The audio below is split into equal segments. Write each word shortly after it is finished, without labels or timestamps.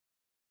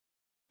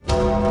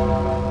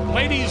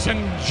Ladies and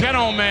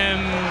gentlemen.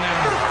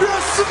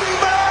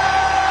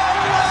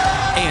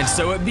 And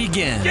so it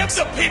begins. Give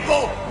the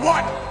people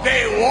what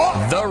they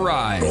want. The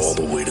rise. All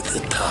the way to the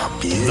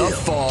top, yeah. The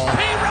fall.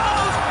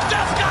 Heroes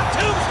just got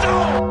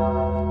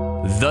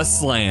tombstone. The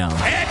slam.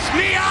 It's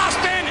me,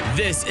 Austin.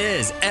 This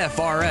is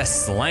FRS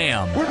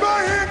Slam. When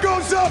my hand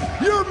goes up,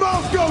 your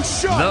mouth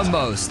goes shut. The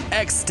most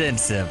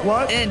extensive,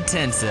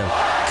 intensive,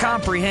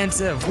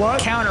 comprehensive,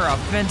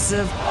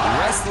 counter-offensive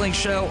wrestling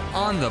show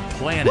on the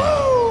planet.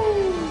 Woo!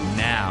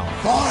 Now,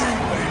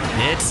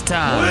 Finally, it's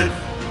time.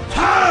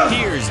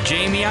 Here's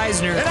Jamie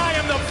Eisner. And I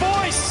am the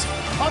voice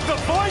of the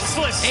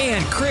voiceless.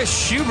 And Chris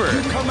Schubert.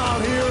 you come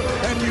out here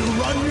and you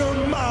run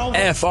your mouth.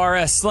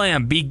 FRS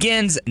Slam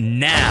begins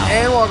now.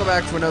 And welcome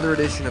back to another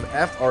edition of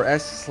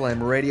FRS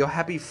Slam Radio.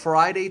 Happy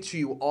Friday to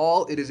you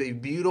all. It is a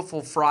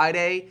beautiful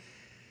Friday.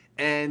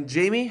 And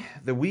Jamie,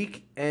 the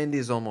weekend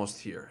is almost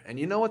here. And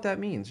you know what that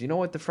means. You know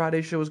what the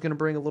Friday show is going to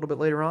bring a little bit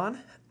later on?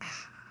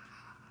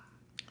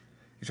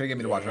 You're trying to get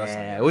me to watch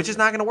wrestling. Which is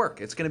not going to work.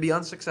 It's going to be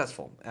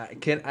unsuccessful.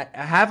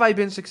 Have I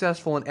been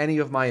successful in any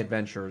of my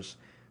adventures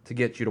to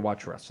get you to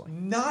watch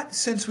wrestling? Not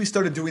since we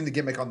started doing the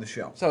gimmick on the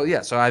show. So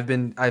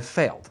I've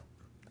failed.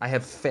 I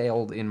have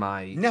failed in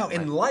my... Now,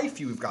 in life,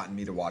 you've gotten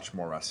me to watch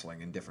more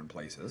wrestling in different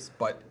places,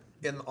 but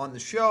on the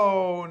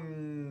show,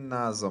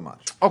 not so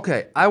much.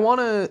 Okay, I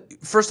want to,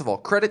 first of all,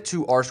 credit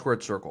to R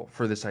Squared Circle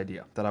for this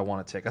idea that I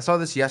want to take. I saw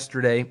this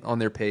yesterday on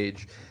their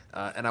page,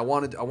 and I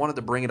wanted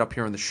to bring it up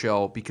here on the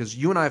show because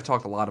you and I have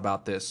talked a lot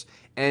about this,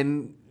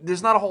 and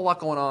there's not a whole lot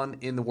going on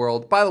in the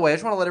world. By the way, I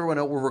just want to let everyone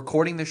know we're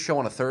recording this show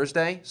on a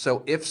Thursday,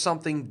 so if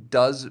something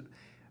does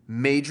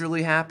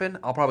majorly happen,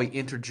 I'll probably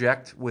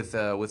interject with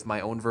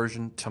my own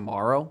version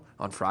tomorrow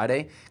on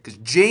Friday because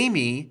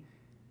Jamie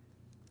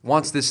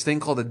wants this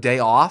thing called a day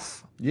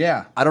off.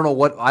 Yeah. I don't know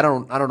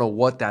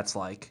what that's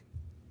like.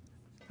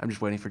 I'm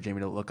just waiting for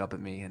Jamie to look up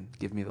at me and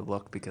give me the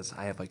look because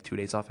I have like 2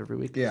 days off every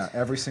week. Yeah,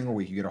 every single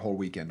week you get a whole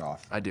weekend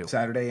off. I do.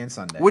 Saturday and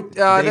Sunday.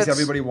 Days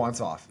everybody wants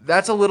off.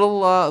 That's a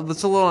little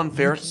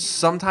unfair.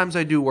 Sometimes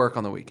I do work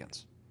on the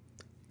weekends.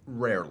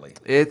 Rarely.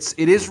 It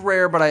is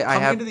rare, but I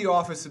Coming have into the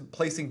office and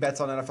placing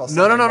bets on NFL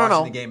Sunday no.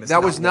 watching the game is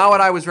That was not work.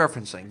 what I was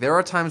referencing. There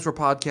are times where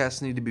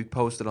podcasts need to be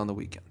posted on the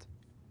weekend.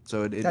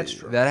 So That's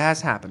true. That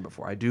has happened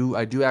before. I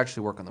do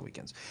actually work on the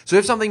weekends. So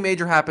if something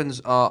major happens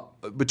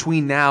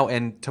between now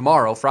and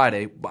tomorrow,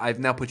 Friday, I've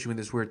now put you in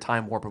this weird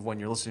time warp of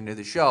when you're listening to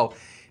the show,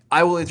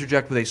 I will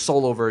interject with a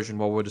solo version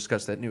while we'll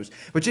discuss that news.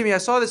 But Jimmy, I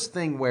saw this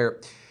thing where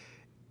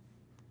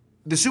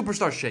the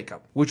Superstar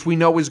Shakeup, which we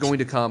know is going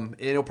to come,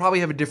 it'll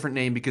probably have a different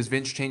name because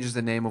Vince changes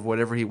the name of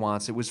whatever he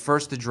wants. It was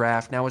first the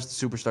draft, now it's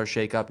the Superstar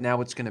Shakeup, now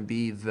it's going to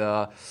be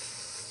I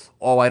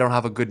don't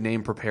have a good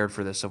name prepared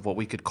for this of what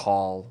we could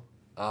call...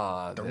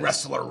 The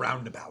Wrestler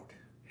Roundabout.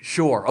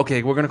 Sure.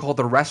 Okay, we're going to call it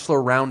the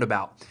Wrestler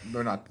Roundabout.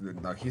 They're not.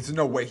 No, there's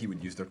no way he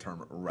would use the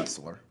term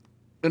wrestler.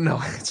 No,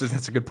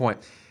 that's a good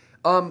point.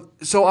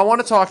 So I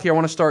want to talk here. I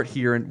want to start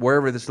here, and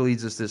wherever this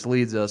leads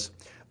us,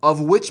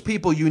 of which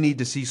people you need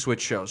to see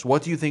switch shows.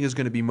 What do you think is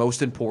going to be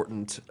most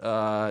important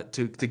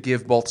to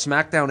give both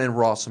SmackDown and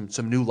Raw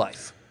some new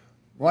life?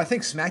 Well, I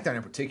think SmackDown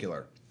in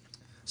particular.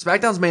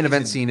 SmackDown's main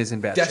event scene is in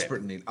bad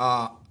Desperate shape. need.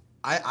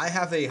 I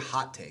have a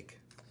hot take.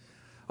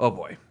 Oh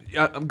boy,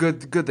 I'm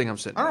good. Good thing I'm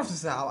sitting. I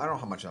don't know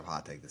how much of a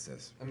hot take this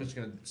is. I'm just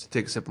gonna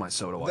take a sip of my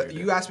soda while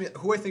you're You asked me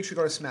who I think should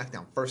go to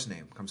SmackDown. First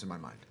name comes to my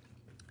mind.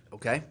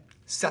 Okay.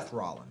 Seth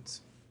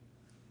Rollins.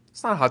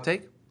 It's not a hot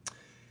take.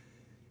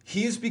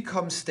 He's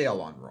become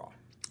stale on Raw.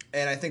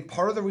 And I think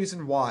part of the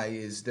reason why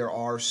is there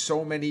are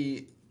so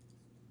many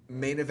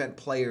main event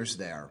players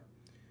there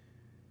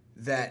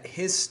that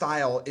his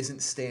style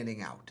isn't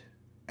standing out.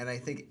 And I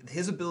think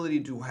his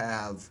ability to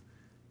have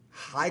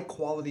high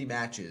quality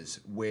matches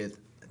with,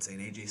 let's say, an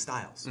AJ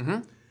Styles,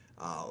 a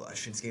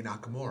Shinsuke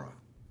Nakamura,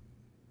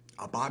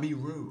 a Bobby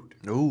Roode,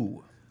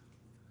 Ooh.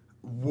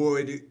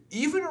 would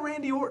even a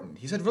Randy Orton.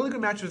 He's had really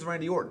good matches with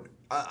Randy Orton.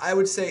 I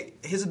would say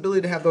his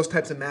ability to have those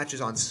types of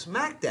matches on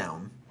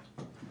SmackDown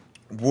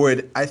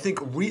would, I think,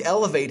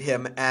 re-elevate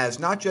him as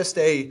not just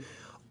a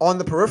on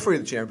the periphery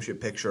of the championship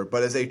picture,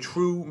 but as a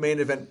true main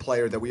event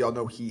player that we all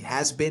know he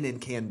has been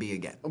and can be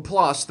again.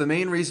 Plus, the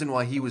main reason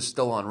why he was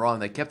still on Raw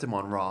and they kept him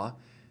on Raw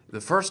the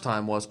first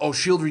time was,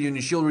 Shield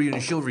reunion.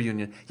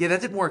 Yeah,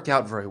 that didn't work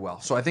out very well.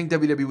 So I think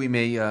WWE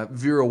may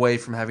veer away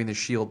from having the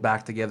Shield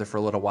back together for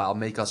a little while,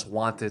 make us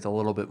want it a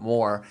little bit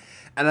more.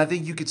 And I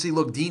think you could see,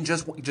 look, Dean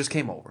just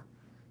came over.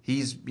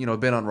 He's been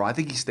on Raw. I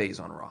think he stays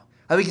on Raw.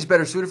 I think he's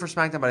better suited for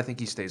SmackDown, but I think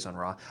he stays on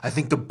Raw. I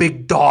think the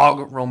big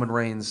dog, Roman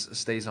Reigns,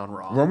 stays on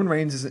Raw. Roman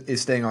Reigns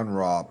is staying on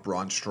Raw.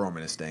 Braun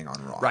Strowman is staying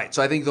on Raw. Right,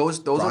 so I think those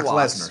Brock are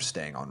locks. Lesnar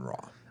staying on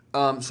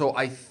Raw. So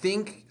I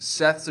think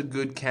Seth's a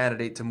good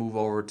candidate to move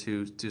over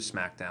to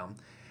SmackDown.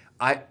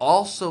 I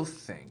also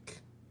think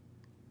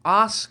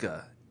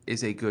Asuka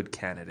is a good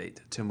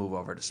candidate to move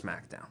over to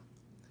SmackDown.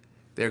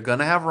 They're going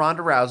to have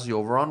Ronda Rousey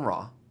over on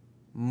Raw,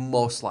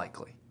 most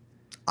likely.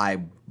 I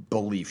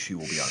believe she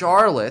will be on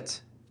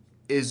Charlotte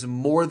is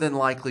more than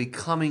likely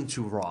coming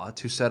to Raw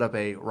to set up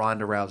a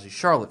Ronda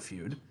Rousey-Charlotte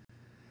feud.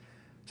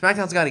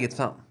 SmackDown's got to get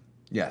something.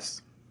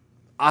 Yes.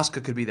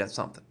 Asuka could be that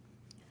something.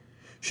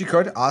 She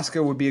could.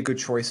 Asuka would be a good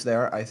choice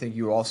there. I think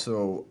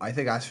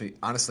actually,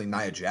 honestly,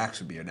 Nia Jax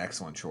would be an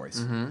excellent choice.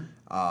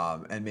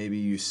 And maybe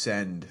you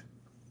send,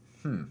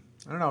 I don't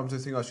know, I'm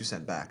just thinking about you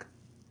send back.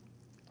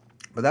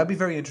 But that'd be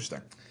very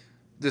interesting.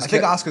 I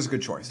think Asuka's a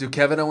good choice. Do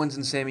Kevin Owens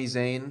and Sami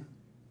Zayn,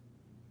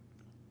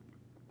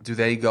 do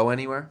they go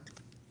anywhere?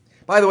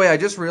 By the way, I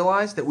just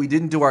realized that we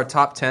didn't do our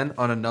top 10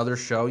 on another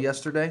show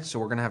yesterday, so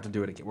we're going to have to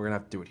do it again. We're going to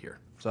have to do it here.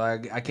 So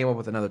I came up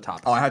with another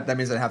topic. Oh, that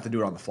means I have to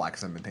do it on the fly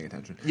because I haven't been paying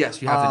attention.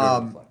 Yes, you have to do it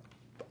on the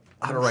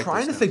fly. I'm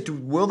trying to think,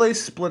 will they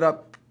split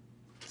up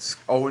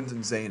Owens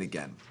and Zayn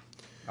again?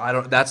 I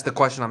don't. That's the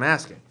question I'm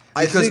asking.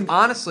 I Because think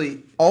honestly,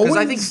 because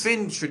I think Owens-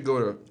 Finn should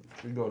go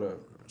to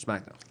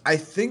SmackDown. I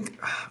think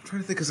I'm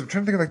trying to think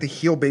of like the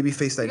heel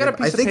babyface got a dynamic.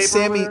 piece I of think paper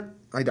Sammy. over there?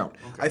 I don't.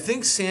 I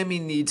think Sammy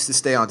needs to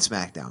stay on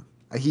SmackDown.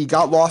 He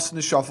got lost in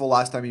the shuffle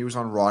last time he was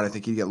on Raw, and I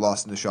think he'd get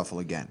lost in the shuffle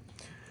again.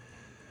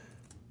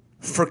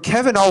 For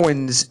Kevin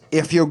Owens,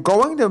 if you're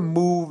going to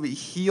move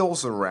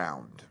heels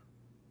around,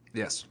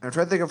 Yes. I'm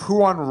trying to think of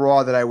who on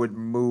Raw that I would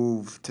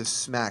move to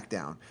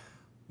SmackDown.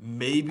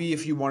 Maybe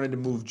if you wanted to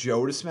move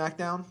Joe to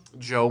SmackDown,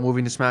 Joe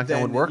moving to SmackDown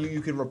then would work.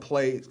 you could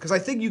replace, because I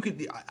think you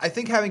could. I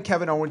think having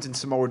Kevin Owens and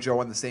Samoa Joe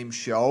on the same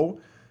show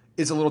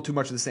is a little too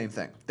much of the same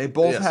thing. They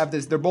both Yes. have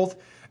this. They're both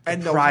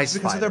and no, prize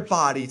because of their fighters.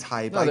 body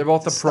type. No, they're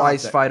both the stop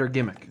prize it. fighter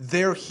gimmick.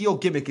 Their heel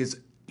gimmick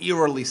is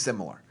eerily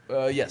similar.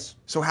 Yes.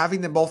 So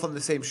having them both on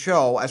the same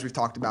show, as we've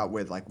talked about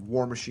with like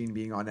War Machine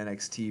being on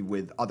NXT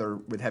with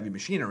Heavy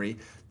Machinery,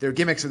 their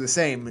gimmicks are the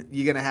same.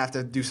 You're gonna have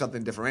to do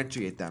something to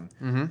differentiate them.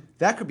 Mm-hmm.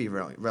 That could be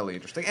really, really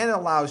interesting, and it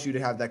allows you to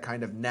have that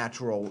kind of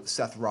natural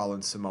Seth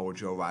Rollins Samoa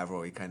Joe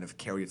rivalry kind of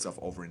carry itself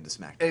over into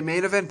SmackDown. A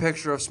main event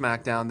picture of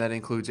SmackDown that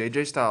includes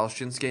AJ Styles,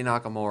 Shinsuke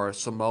Nakamura,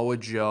 Samoa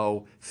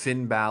Joe,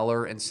 Finn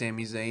Balor, and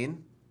Sami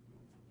Zayn.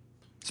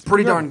 It's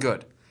pretty darn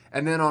good.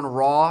 And then on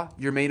Raw,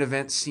 your main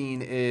event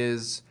scene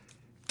is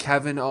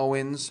Kevin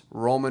Owens,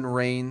 Roman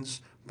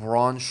Reigns,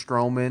 Braun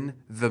Strowman,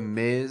 The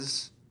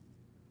Miz.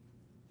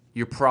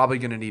 You're probably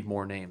going to need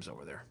more names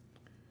over there.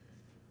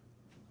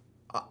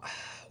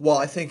 Well,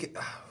 I think.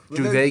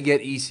 Do they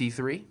get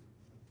EC3?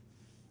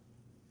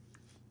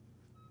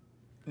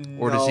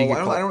 Or does he get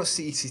I don't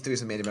see EC3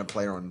 as a main event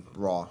player on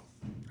Raw.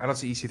 I don't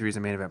see EC3 as a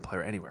main event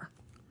player anywhere.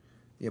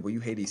 Yeah, but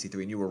you hate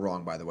EC3, and you were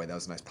wrong, by the way. That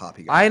was a nice pop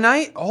he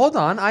got. Hold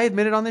on. I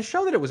admitted on this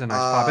show that it was a nice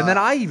pop, and then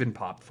I even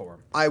popped for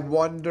him. I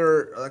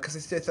wonder,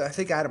 because I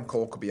think Adam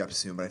Cole could be up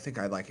soon, but I think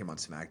I'd like him on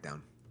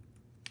SmackDown.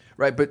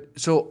 Right, but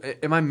so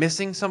am I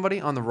missing somebody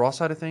on the Raw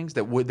side of things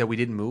that we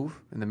didn't move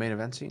in the main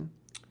event scene?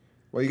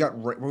 Well, you got,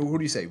 who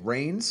do you say?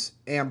 Reigns,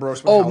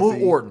 Ambrose. Oh, healthy.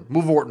 move Orton.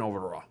 Move Orton over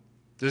to Raw.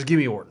 Just give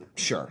me Orton.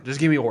 Sure. Just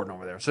give me Orton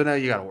over there. So now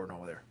you got Orton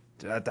over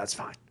there. That's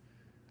fine.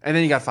 And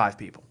then you got 5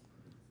 people.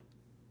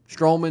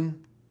 Strowman.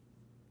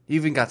 You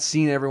even got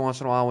Cena every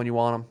once in a while when you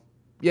want him.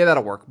 Yeah,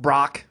 that'll work.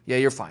 Brock. Yeah,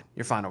 you're fine.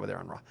 You're fine over there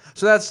on Raw.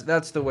 So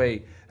that's the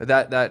way.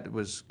 That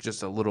was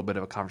just a little bit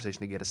of a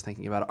conversation to get us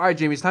thinking about it. All right,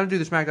 Jamie, it's time to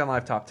do the SmackDown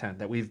Live Top 10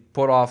 that we've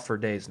put off for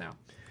days now.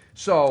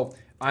 So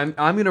I'm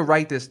going to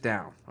write this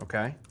down,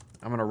 okay?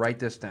 I'm going to write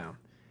this down.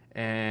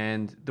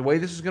 And the way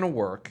this is going to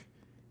work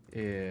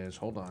is,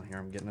 hold on here,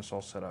 I'm getting this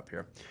all set up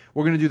here.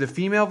 We're going to do the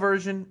female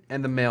version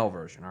and the male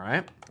version, all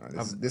right?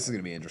 This is going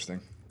to be interesting.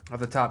 Of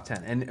the top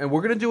 10. And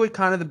we're going to do it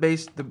kind of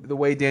the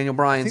way Daniel I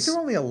Bryan's. think there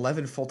are only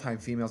 11 full-time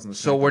females in the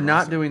So SmackDown we're not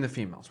roster. doing the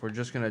females. We're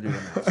just going to do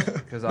the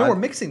males. Because No, we're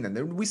mixing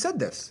them. We said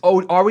this.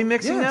 Oh, are we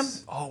mixing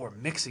Yes. them? Oh, we're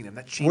mixing them.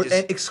 That We're, changes.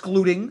 and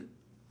excluding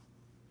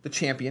the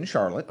champion,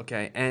 Charlotte.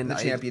 Okay, and The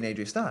champion,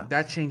 AJ Styles.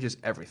 That changes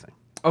everything.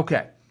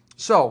 Okay,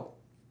 so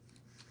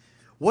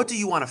what do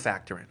you want to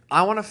factor in?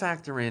 I want to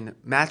factor in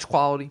match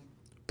quality,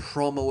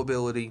 promo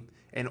ability,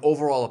 and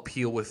overall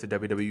appeal with the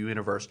WWE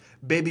Universe,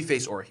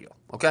 babyface or heel.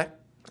 Okay?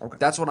 Okay.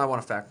 That's what I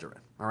want to factor in.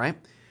 All right?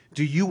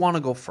 Do you want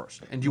to go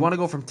first? And do you want to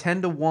go from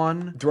 10 to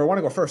 1? Do I want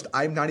to go first?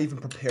 I'm not even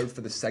prepared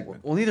for this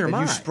segment. Well, neither am that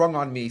I. You sprung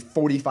on me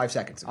 45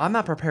 seconds ago. I'm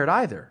not prepared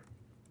either.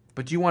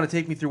 But do you want to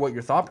take me through what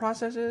your thought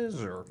process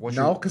is, or what?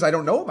 No, because I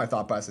don't know what my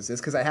thought process is,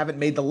 because I haven't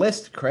made the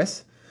list,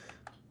 Chris.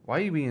 Why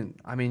are you being?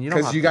 I mean, you don't.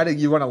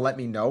 Because you want to let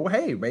me know.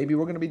 Hey, maybe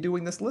we're going to be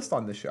doing this list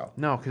on this show.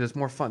 No, because it's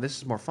more fun. This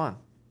is more fun.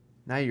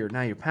 Now you're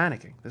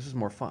panicking. This is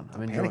more fun.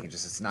 I'm enjoying. Panicking,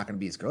 just it's not going to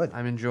be as good.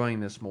 I'm enjoying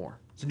this more.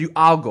 So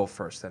I'll go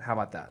first then. How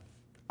about that?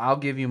 I'll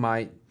give you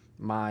my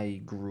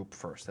group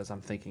first as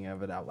I'm thinking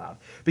of it out loud.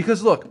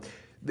 Because look,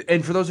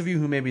 and for those of you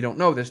who maybe don't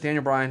know this,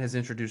 Daniel Bryan has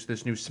introduced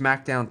this new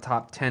SmackDown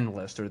Top 10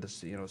 list, or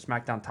this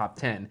SmackDown Top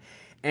 10.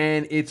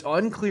 And it's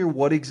unclear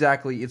what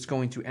exactly it's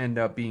going to end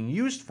up being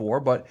used for,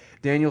 but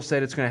Daniel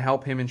said it's going to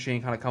help him and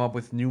Shane kind of come up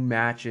with new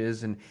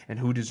matches and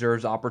who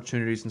deserves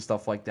opportunities and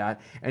stuff like that.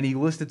 And he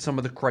listed some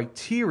of the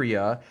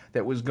criteria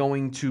that was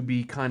going to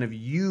be kind of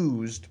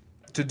used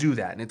to do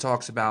that. And it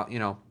talks about,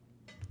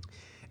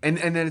 And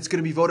then it's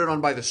going to be voted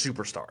on by the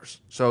superstars.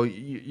 So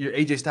your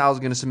AJ Styles is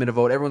going to submit a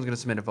vote. Everyone's going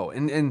to submit a vote.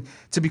 And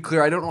to be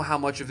clear, I don't know how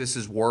much of this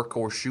is work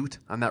or shoot.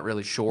 I'm not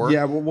really sure.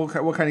 Yeah, we'll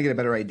kind of get a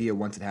better idea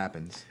once it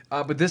happens.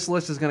 But this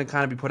list is going to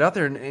kind of be put out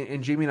there.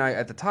 And Jamie and I,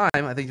 at the time,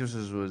 I think this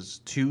was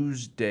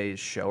Tuesday's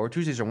show, or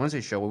Tuesday's or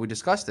Wednesday's show, where we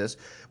discussed this.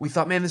 We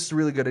thought, man, this is a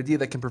really good idea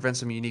that can prevent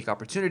some unique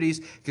opportunities.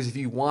 Because if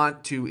you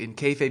want to, in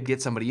kayfabe,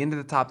 get somebody into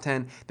the top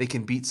 10, they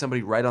can beat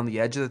somebody right on the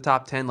edge of the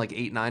top 10, like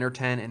 8, 9, or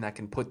 10, and that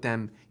can put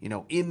them,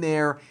 in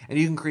there. And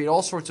you can create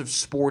all sorts of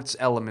sports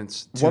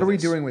elements to What are we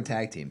this. doing with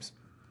tag teams?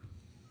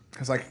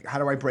 Because, how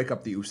do I break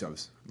up the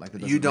Usos?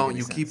 You don't.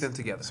 You keep them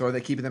together. So are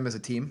they keeping them as a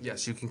team?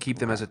 Yes, you can keep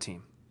them as a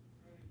team.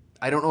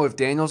 I don't know if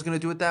Daniel's going to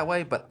do it that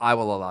way, but I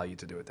will allow you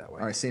to do it that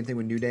way. All right, same thing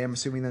with New Day, I'm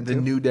assuming then, The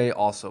too? New Day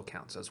also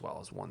counts as well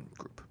as one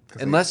group.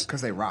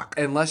 Because they rock.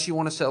 Unless you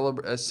want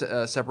to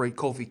separate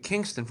Kofi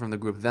Kingston from the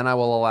group, then I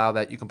will allow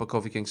that you can put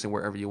Kofi Kingston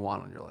wherever you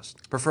want on your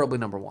list. Preferably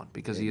number 1,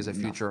 because he is a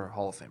future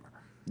Hall of Famer.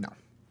 No.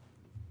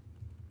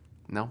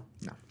 No?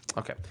 No.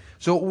 Okay.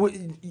 So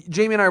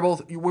Jamie and I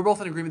we're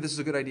both in agreement this is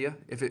a good idea.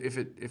 If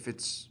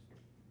it's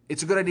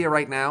a good idea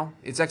right now.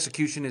 Its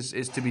execution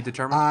is to be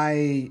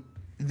determined.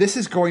 This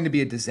is going to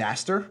be a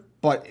disaster,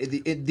 but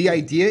the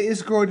idea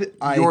is good.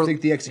 I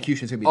think the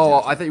execution is going to be a Oh,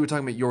 disaster. I thought you were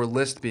talking about your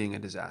list being a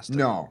disaster.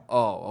 No.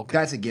 Oh, okay.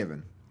 That's a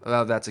given.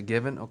 That's a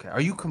given? Okay.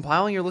 Are you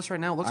compiling your list right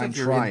now? It looks I'm like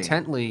you're trying.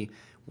 intently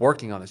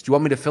working on this. Do you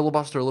want me to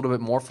filibuster a little bit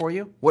more for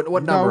you? What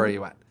number are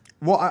you at?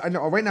 Well, I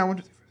know right now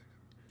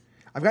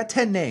I've got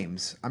 10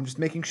 names. I'm just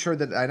making sure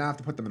that I don't have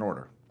to put them in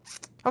order.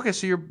 Okay,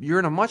 so you're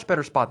in a much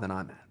better spot than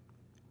I'm at.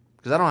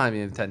 Because I don't have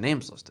any 10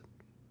 names listed.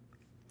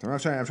 I'm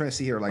trying to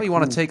see here. You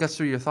want to take us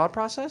through your thought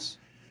process?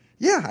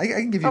 Yeah, I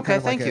can give you. Okay, kind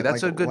of thank you.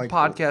 That's a good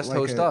podcast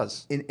host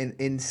does.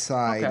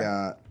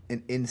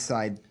 An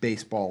inside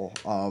baseball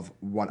of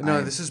what. No,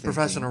 I'm this is thinking.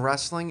 professional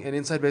wrestling, and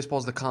Inside Baseball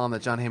is the column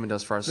that John Heyman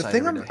does for our The site.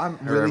 thing every day, I'm or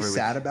really every week.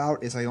 sad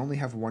about is I only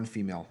have one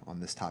female on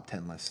this top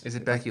 10 list. Is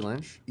it Becky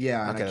Lynch?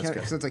 Yeah, and Okay, I that's can't,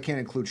 good. since I can't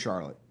include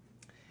Charlotte,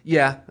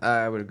 Yeah,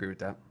 I would agree with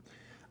that.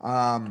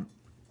 and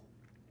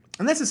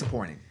that's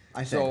disappointing.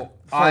 I think. So,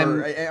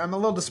 I'm a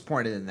little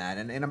disappointed in that,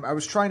 and I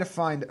was trying to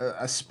find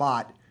a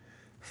spot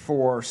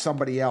for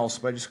somebody else,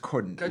 but I just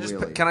couldn't.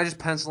 Can I just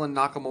pencil in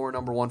Nakamura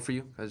number 1 for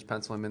you? Can I just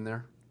pencil him in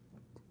there?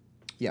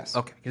 Yes.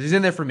 Okay, because he's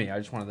in there for me. I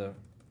just wanted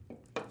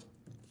to.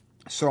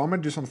 So I'm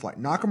going to do this on the fly.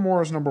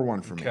 Nakamura is number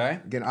 1 for me. Okay.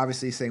 Again,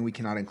 obviously saying we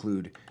cannot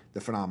include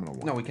the phenomenal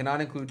one. No, we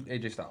cannot include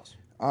AJ Styles.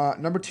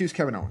 Number 2 is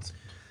Kevin Owens.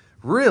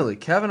 Really?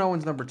 Kevin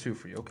Owens number 2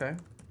 for you. Okay.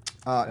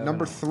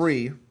 Number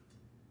 3,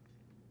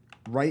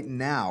 right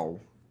now,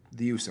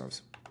 the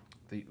Usos.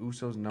 The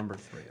Usos number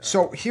 3.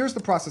 So here's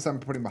the process I'm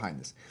putting behind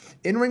this.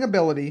 In-ring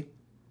ability,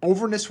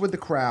 overness with the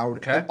crowd,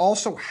 Okay. and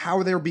also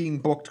how they're being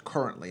booked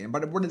currently. And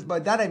by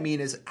that I mean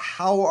is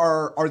how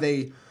are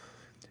they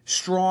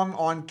strong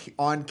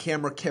on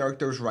camera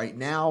characters right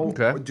now?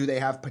 Okay. Do they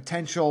have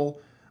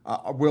potential?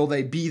 Will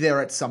they be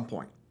there at some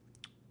point?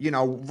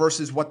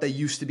 Versus what they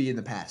used to be in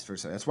the past.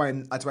 That's why I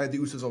had the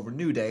Usos over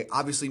New Day.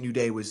 Obviously, New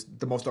Day was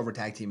the most over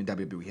tag team in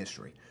WWE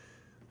history,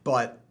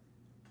 but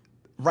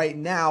right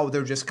now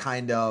they're just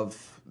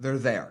they're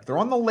there. They're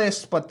on the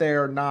list, but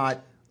they're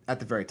not at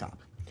the very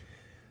top.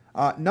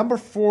 Number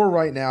 4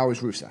 right now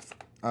is Rusev.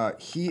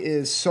 He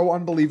is so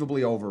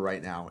unbelievably over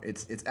right now.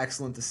 It's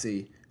excellent to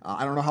see.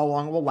 I don't know how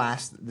long it will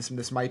last.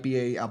 This might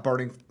be a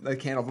burning the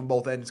candle from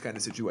both ends kind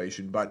of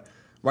situation, but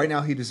right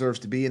now he deserves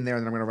to be in there.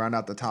 And then I'm going to round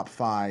out the top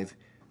 5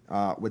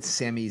 with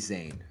Sami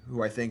Zayn,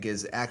 who I think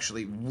is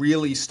actually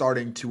really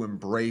starting to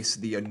embrace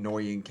the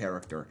annoying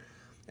character.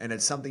 And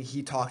it's something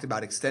he talked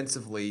about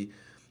extensively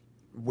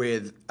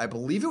with, I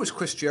believe it was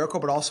Chris Jericho,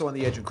 but also on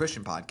the Edge and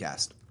Christian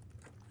podcast,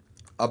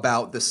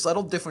 about the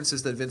subtle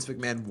differences that Vince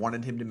McMahon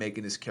wanted him to make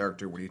in his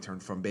character when he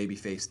turned from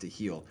babyface to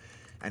heel,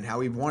 and how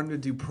he wanted to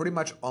do pretty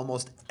much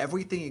almost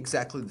everything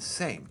exactly the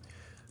same.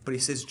 But he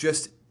says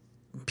just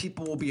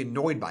people will be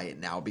annoyed by it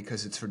now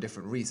because it's for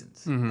different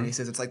reasons. And he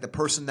says it's like the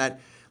person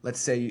that, let's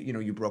say,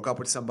 you broke up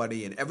with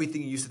somebody and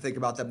everything you used to think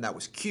about them that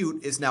was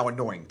cute is now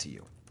annoying to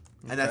you.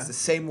 And that's the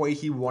same way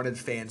he wanted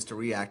fans to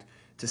react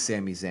to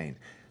Sami Zayn.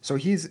 So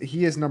he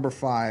is number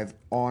 5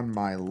 on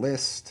my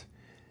list.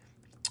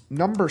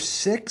 Number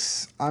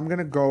 6, I'm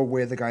gonna go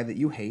with a guy that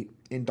you hate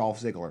in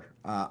Dolph Ziggler.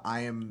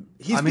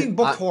 He's being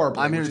booked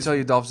horribly. I'm here to tell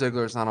you Dolph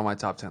Ziggler is not on my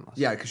top 10 list.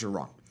 Yeah, because you're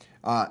wrong.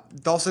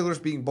 Dolph Ziggler's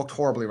being booked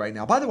horribly right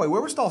now. By the way,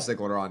 where was Dolph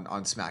Ziggler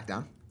on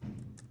SmackDown?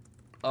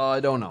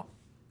 I don't know.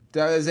 He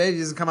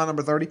doesn't come out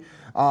number 30.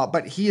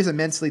 But he is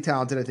immensely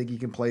talented. I think he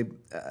can play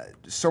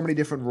so many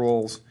different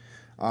roles.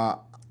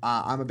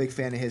 I'm a big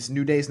fan of his.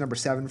 New Day's number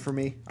 7 for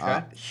me.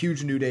 Okay.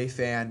 Huge New Day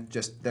fan.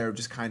 They're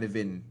just kind of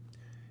in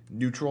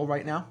neutral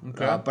right now.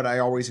 Okay. But I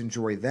always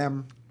enjoy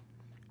them.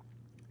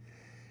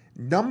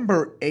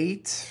 Number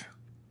 8,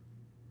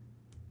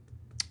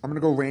 I'm going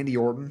to go Randy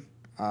Orton.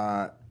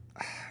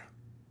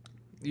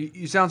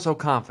 You sound so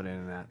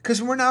confident in that.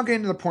 Because we're now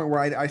getting to the point where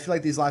I feel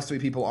like these last 3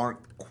 people aren't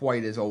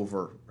quite as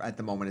over at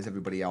the moment as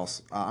everybody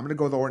else. I'm going to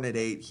go with Orton at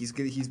 8. He's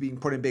being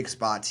put in big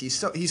spots.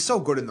 He's so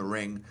good in the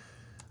ring.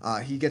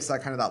 He gets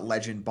that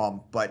legend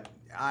bump, but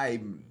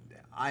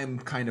I'm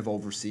kind of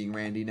overseeing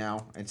Randy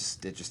now. It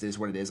just is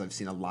what it is. I've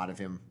seen a lot of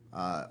him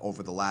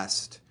over the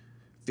last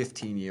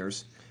 15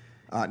 years.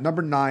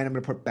 Number 9, I'm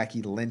going to put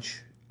Becky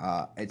Lynch.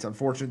 It's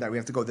unfortunate that we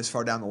have to go this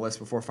far down the list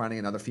before finding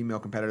another female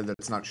competitor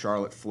that's not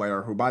Charlotte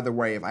Flair, who, by the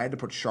way, if I had to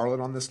put Charlotte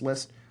on this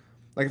list,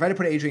 like if I had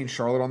to put AJ and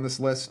Charlotte on this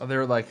list. Oh,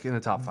 they're like in the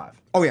top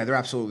 5. Oh, yeah, they're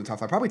absolutely top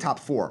 5. Probably top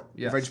 4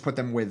 Yes. if I just put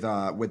them with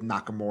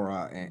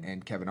Nakamura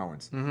and Kevin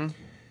Owens. Mm-hmm.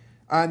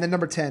 And then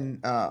number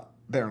 10,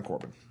 Baron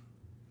Corbin.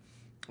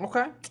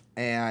 Okay.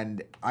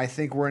 And I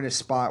think we're in a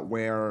spot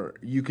where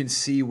you can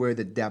see where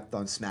the depth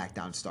on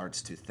SmackDown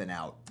starts to thin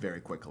out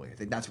very quickly. I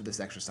think that's what this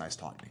exercise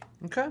taught me.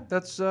 Okay,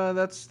 that's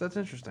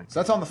interesting. So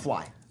that's on the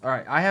fly. All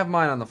right, I have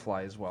mine on the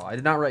fly as well. I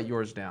did not write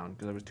yours down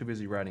because I was too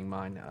busy writing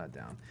mine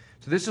down.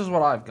 So this is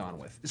what I've gone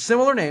with.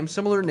 Similar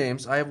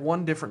names. I have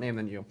one different name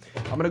than you.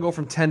 I'm going to go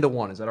from 10 to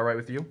 1. Is that all right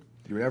with you?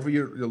 Whatever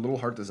your little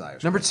heart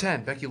desires. Number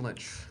 10, Becky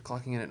Lynch,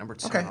 clocking in at number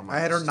 10 Okay, on my I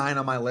had her list. 9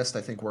 on my list.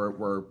 I think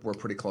we're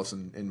pretty close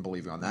in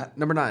believing on that.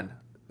 Number 9,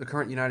 the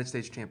current United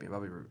States champion,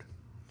 Bobby Roode.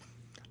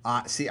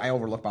 See, I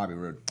overlooked Bobby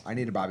Roode. I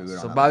needed Bobby Roode on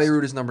So that Bobby list.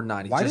 Roode is number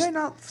 9. Why did I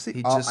not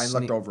see? I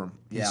looked over him.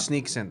 He Yeah.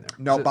 sneaks in there.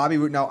 No, So, Bobby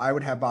Roode. No, I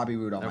would have Bobby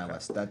Roode on my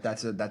list.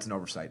 That's an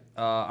oversight.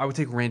 I would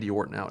take Randy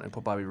Orton out and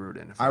put Bobby Roode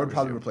in. If I would was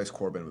probably you. replace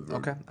Corbin with Roode.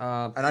 Okay.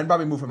 And I'd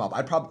probably move him up.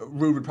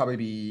 Roode would probably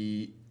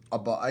be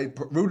above.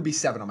 Roode would be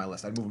 7 on my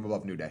list. I'd move him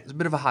above New Day. It's a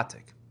bit of a hot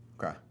take.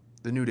 Okay,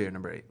 The New Day are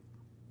number 8.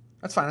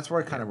 that's fine. That's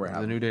where I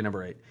have. The New Day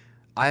number 8.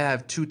 I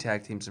have 2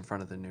 tag teams in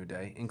front of the New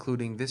Day,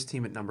 including this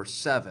team at number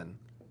 7,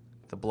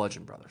 the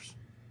Bludgeon Brothers.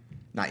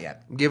 Not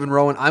yet. I'm giving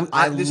Rowan.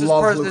 This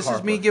love Luke is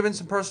Harper. me giving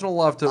some personal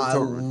love to I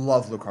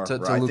love Luke Harper.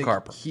 to I Luke think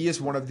Harper. He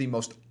is one of the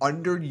most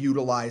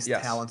underutilized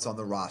Yes. talents on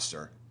the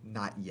roster.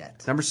 Not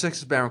yet. Number 6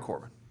 is Baron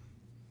Corbin.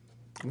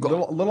 A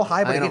little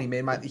high, but I again,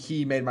 know.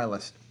 he made my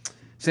list.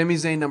 Sami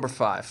Zayn number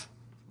 5.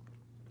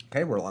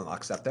 Okay, we're on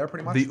lockstep there,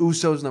 pretty much. The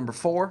Usos number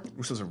 4.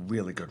 Usos are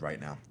really good right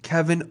now.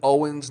 Kevin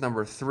Owens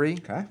number 3.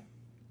 Okay.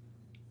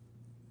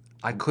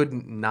 I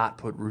couldn't not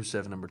put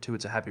Rusev number 2.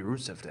 It's a happy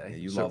Rusev day. Yeah,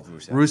 you love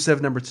Rusev.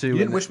 Rusev number 2. You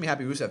didn't wish me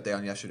happy Rusev Day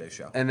on yesterday's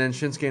show. And then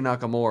Shinsuke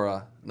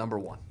Nakamura number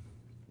 1.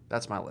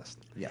 That's my list.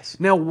 Yes.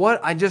 Now,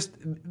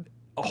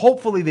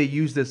 hopefully they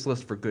use this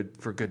list for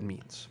good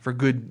means, for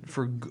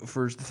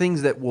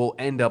things that will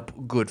end up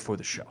good for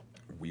the show.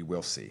 We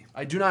will see.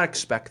 I do not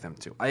expect them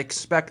to. I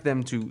expect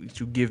them to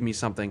give me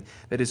something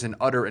that is an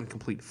utter and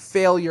complete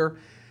failure.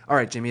 All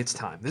right, Jamie, it's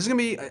time. This is gonna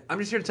be. I'm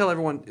just here to tell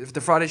everyone, if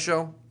the Friday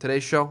show,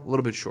 today's show, a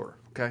little bit shorter.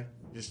 Okay,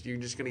 you're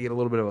just gonna get a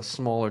little bit of a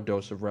smaller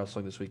dose of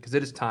wrestling this week because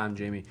it is time,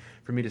 Jamie,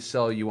 for me to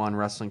sell you on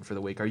wrestling for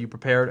the week. Are you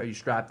prepared? Are you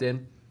strapped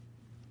in?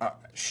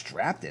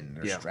 Strapped in.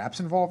 There's Yeah. straps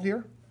involved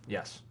here?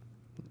 Yes.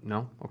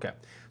 No? Okay.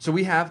 So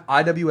we have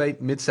IWA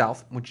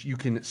Mid-South, which you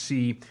can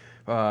see,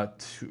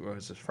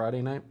 is this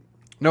Friday night?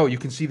 No, you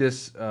can see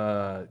this,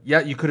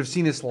 you could have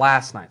seen this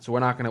last night, so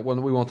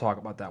we won't talk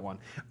about that one.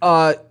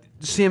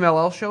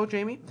 CMLL show,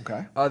 Jamie.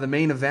 Okay. The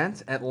main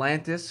event,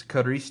 Atlantis,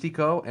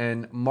 Caristico,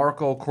 and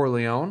Marco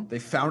Corleone They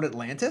found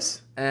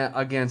Atlantis?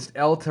 against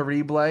El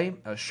Terrible,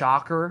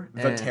 Shocker,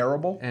 The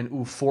Terrible? and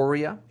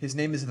Euphoria. His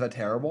name is The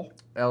Terrible.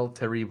 El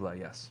Terrible,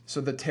 yes. So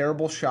The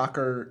Terrible,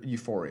 Shocker,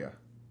 Euphoria.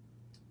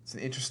 It's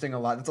an interesting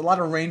It's a lot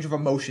of range of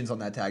emotions on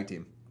that tag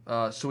team.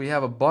 So we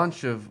have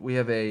we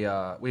have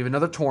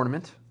another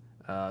tournament,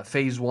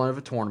 phase 1 of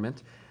a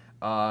tournament.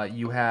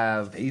 You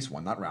have Phase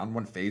 1, not round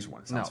 1, phase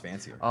 1. It sounds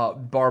fancier.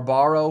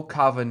 Barbaro,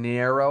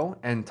 Cavanero,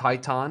 and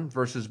Titan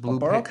versus Blue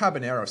Barro Panther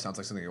Cabanero sounds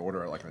like something you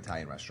order at like an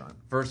Italian restaurant.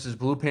 versus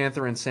Blue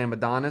Panther and Sam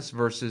Adonis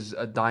versus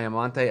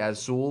Diamante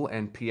Azul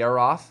and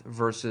Pierroth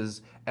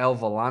versus El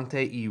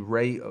Volante y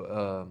Rey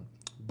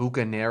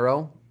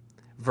Bucanero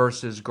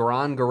versus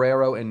Gran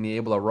Guerrero and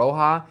Niebla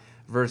Roja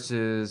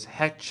versus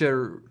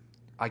Hector.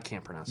 I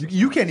can't pronounce it.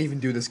 You can't even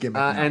do this gimmick.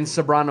 now. And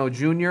Sobrano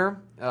Jr.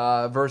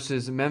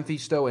 Versus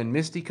Memphisto and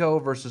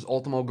Mystico versus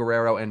Ultimo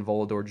Guerrero and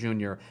Volador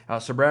Jr.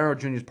 Sobrano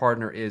Jr.'s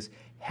partner is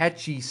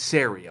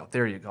Hechisario.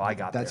 There you go. I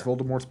got That's there.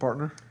 Voldemort's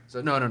partner?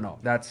 So no.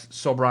 That's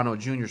Sobrano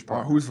Jr.'s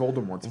partner. Who's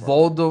Voldemort's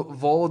partner?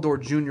 Volador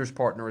Jr.'s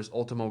partner is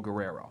Ultimo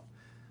Guerrero.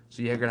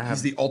 So you're gonna have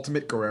He's the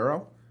ultimate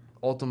Guerrero?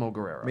 Ultimo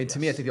Guerrero. I mean, to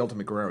me, I think the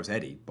ultimate Guerrero is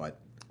Eddie, but...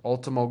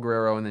 Ultimo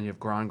Guerrero, and then you have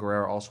Gran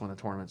Guerrero also in the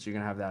tournament. So you're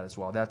gonna have that as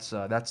well. That's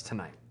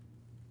tonight.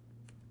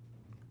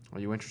 Are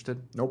you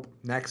interested? Nope.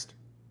 Next.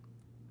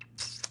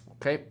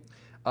 Okay.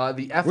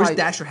 The FI. Where's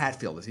Dasher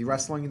Hatfield? Is he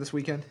wrestling this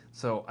weekend?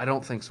 So I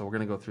don't think so. We're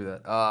gonna go through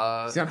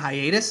that. Is he on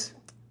hiatus?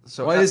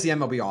 So What is the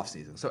MLB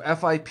offseason? So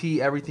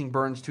FIP Everything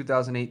Burns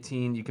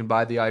 2018. You can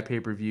buy the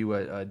pay-per-view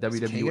at Can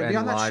you be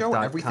on that show?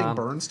 Everything WWNlive.com.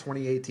 Burns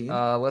 2018?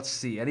 Let's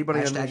see. Anybody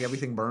on Hashtag this,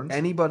 Everything Burns?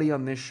 Anybody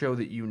on this show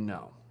that you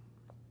know?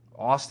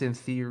 Austin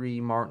Theory,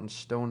 Martin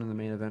Stone in the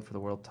main event for the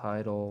world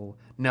title.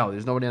 No,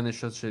 there's nobody on this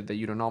show that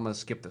you don't know. I'm gonna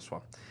skip this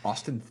one.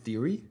 Austin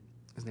Theory?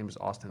 His name is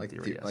Austin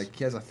Theory. Yes. Like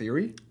he has a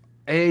theory?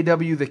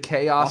 AAW The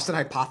Chaos. Austin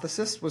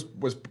Hypothesis was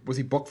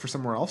he booked for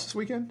somewhere else this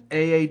weekend?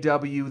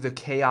 AAW The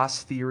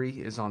Chaos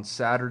Theory is on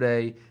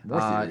Saturday.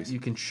 More theories. You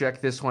can check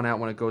this one out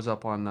when it goes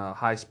up on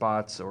High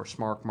Spots or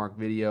Smart Mark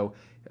Video.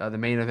 The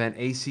main event,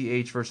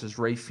 ACH versus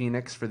Ray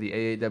Phoenix for the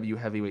AAW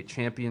Heavyweight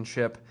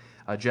Championship.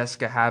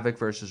 Jessica Havoc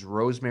versus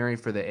Rosemary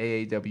for the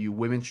AAW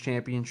Women's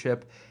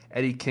Championship.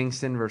 Eddie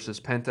Kingston versus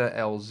Penta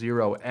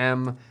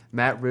L0M.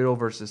 Matt Riddle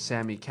versus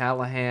Sami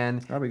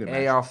Callihan. That'll be a good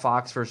match. AR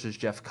Fox versus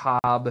Jeff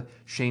Cobb.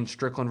 Shane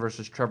Strickland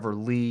versus Trevor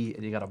Lee.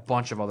 And you got a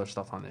bunch of other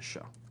stuff on this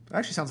show. That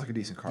actually sounds like a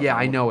decent card. Yeah,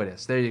 I know it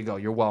is. There you go.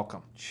 You're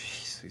welcome.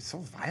 Jeez, he's so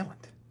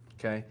violent.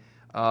 Okay.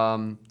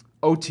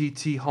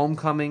 OTT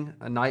Homecoming,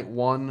 night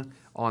 1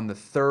 on the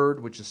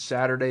 3rd, which is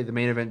Saturday. The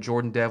main event,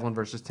 Jordan Devlin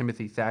versus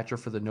Timothy Thatcher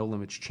for the No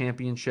Limits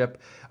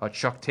Championship.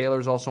 Chuck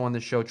Taylor's also on the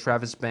show.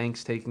 Travis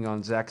Banks taking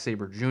on Zack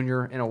Sabre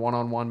Jr. in a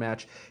one-on-one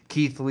match.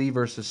 Keith Lee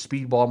versus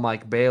Speedball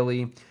Mike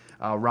Bailey.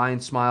 Ryan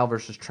Smile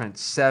versus Trent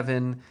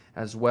Seven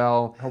as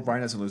well. I hope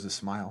Ryan doesn't lose his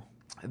smile.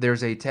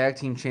 There's a tag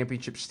team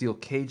championship steel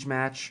cage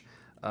match.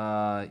 It's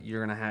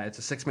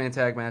a 6-man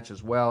tag match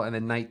as well, and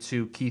then night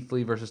 2, Keith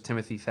Lee versus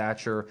Timothy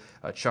Thatcher,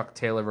 Chuck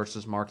Taylor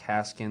versus Mark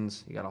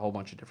Haskins. You got a whole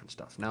bunch of different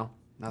stuff. No,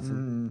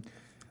 nothing.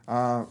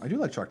 I do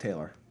like Chuck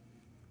Taylor,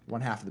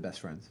 one half of the Best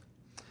Friends.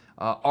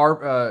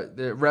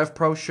 The Rev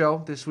Pro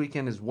show this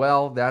weekend as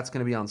well. That's going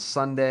to be on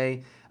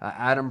Sunday.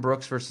 Adam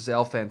Brooks versus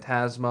El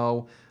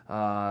Phantasmo.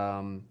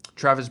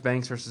 Travis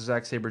Banks versus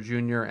Zack Sabre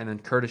Jr. And then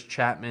Curtis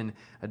Chapman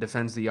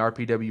defends the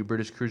RPW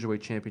British Cruiserweight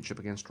Championship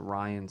against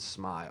Ryan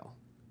Smile.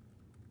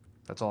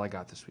 That's all I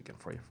got this weekend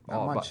for you.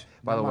 Not much.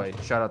 By the way,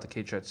 shout out to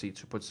K-Chat Seats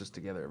who puts this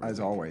together every As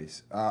week.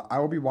 always. I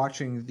will be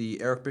watching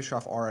the Eric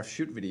Bischoff RF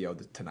shoot video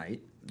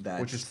tonight.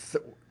 Which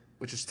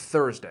is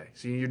Thursday.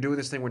 So you're doing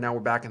this thing where now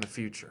we're back in the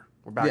future.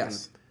 We're back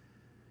Yes.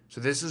 So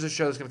this is a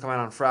show that's going to come out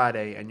on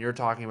Friday, and you're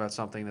talking about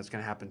something that's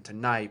going to happen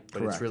tonight, but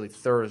Correct. it's really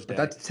Thursday.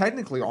 That's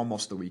technically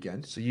almost the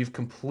weekend. So you've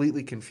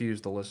completely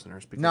confused the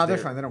listeners. Because No, they're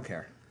fine. They don't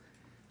care.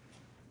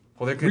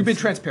 Well, We've been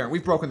transparent.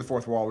 We've broken the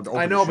fourth wall. With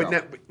I know,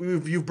 but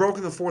you've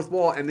broken the fourth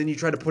wall, and then you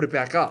try to put it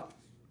back up.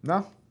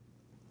 No.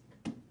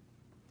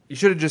 You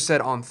should have just said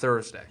on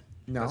Thursday.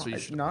 No, That's what you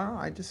should.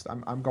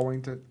 I'm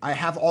going to. I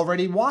have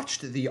already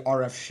watched the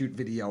RF shoot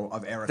video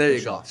of Eric There you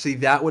Bischoff go. See,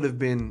 that would have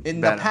been in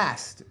better. the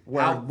past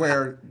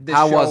where this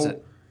how show was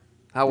it?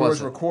 How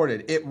was it?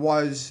 recorded. It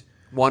was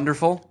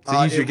Wonderful.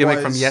 To use your gimmick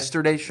from was-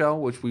 yesterday's show,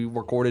 which we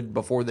recorded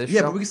before this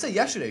yeah, show. but we can say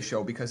yesterday's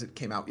show because it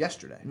came out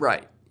yesterday.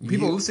 Right.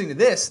 People listening to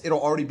this,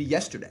 it'll already be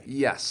yesterday.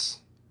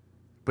 Yes.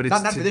 But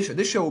it's Not for this show.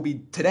 This show will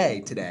be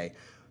today.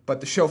 But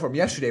the show from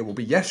yesterday will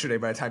be yesterday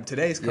by the time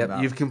today's come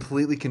out. You've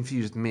completely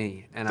confused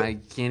me, and I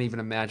can't even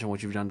imagine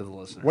what you've done to the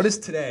listeners. What is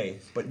today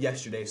but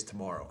yesterday's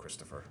tomorrow,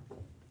 Christopher?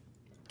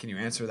 Can you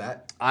answer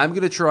that? I'm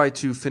going to try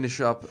to finish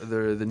up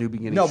the New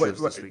Beginning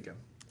shows this weekend.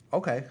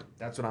 Okay.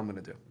 That's what I'm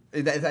going to do.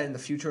 Is that in the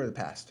future or the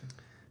past?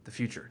 The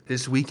future.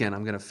 This weekend,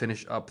 I'm going to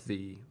finish up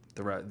the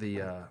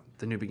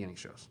New Beginning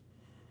shows.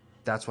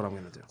 That's what I'm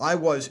going to do. I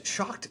was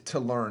shocked to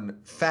learn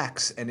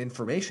facts and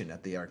information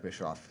at the Eric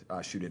Bischoff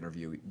shoot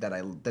interview that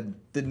I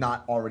did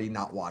not already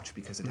not watch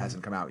because it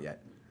hasn't come out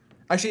yet.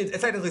 Actually,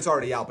 technically it's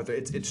already out, but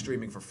it's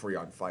streaming for free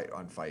on Fight,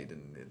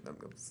 and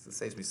it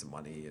saves me some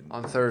money. And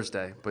On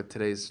Thursday, but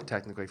today's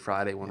technically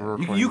Friday when we're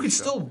recording you can the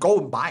show. still go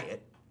and buy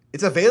it.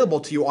 It's available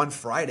to you on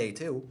Friday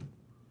too.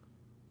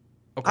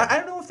 Okay. I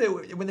don't know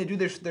if when they do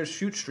their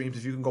shoot streams,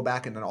 if you can go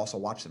back and then also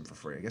watch them for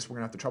free. I guess we're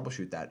gonna have to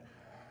troubleshoot that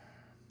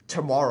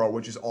tomorrow,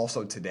 which is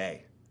also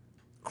today.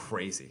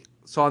 Crazy.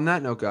 So on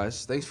that note,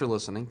 guys, thanks for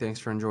listening. Thanks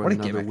for enjoying What a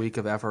another gimmick. week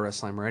of FRS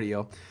Slam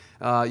Radio.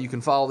 You can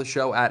follow the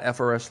show at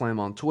FRS Slam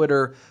on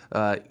Twitter.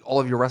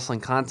 All of your wrestling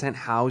content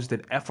housed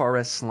at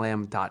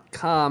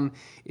FRSSlam.com.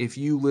 If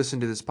you listen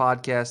to this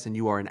podcast and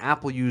you are an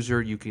Apple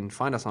user, you can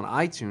find us on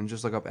iTunes.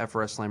 Just look up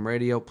FRS Slam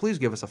Radio. Please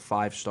give us a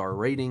 5-star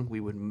rating. We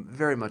would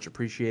very much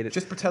appreciate it.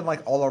 Just pretend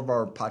like all of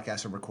our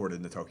podcasts are recorded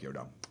in the Tokyo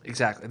Dome.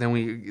 Exactly. Then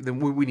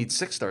we need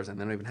 6 stars, and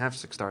then we don't even have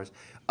 6 stars.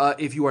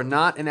 If you are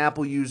not an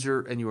Apple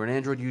user and you are an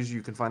Android user,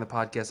 you can find the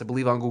podcast, I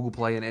believe, on Google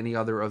Play and any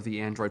other of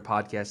the Android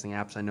podcasting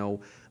apps. I know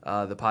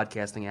the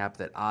podcasting app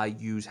that I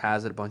use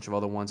has it. A bunch of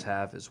other ones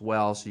have as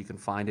well, so you can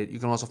find it. You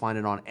can also find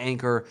it on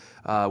Anchor.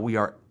 We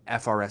are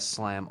FRS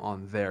Slam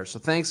on there. So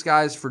thanks,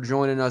 guys, for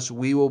joining us.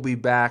 We will be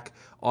back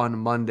on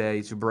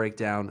Monday to break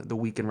down the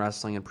week in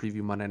wrestling and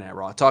preview Monday Night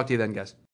Raw. Talk to you then, guys.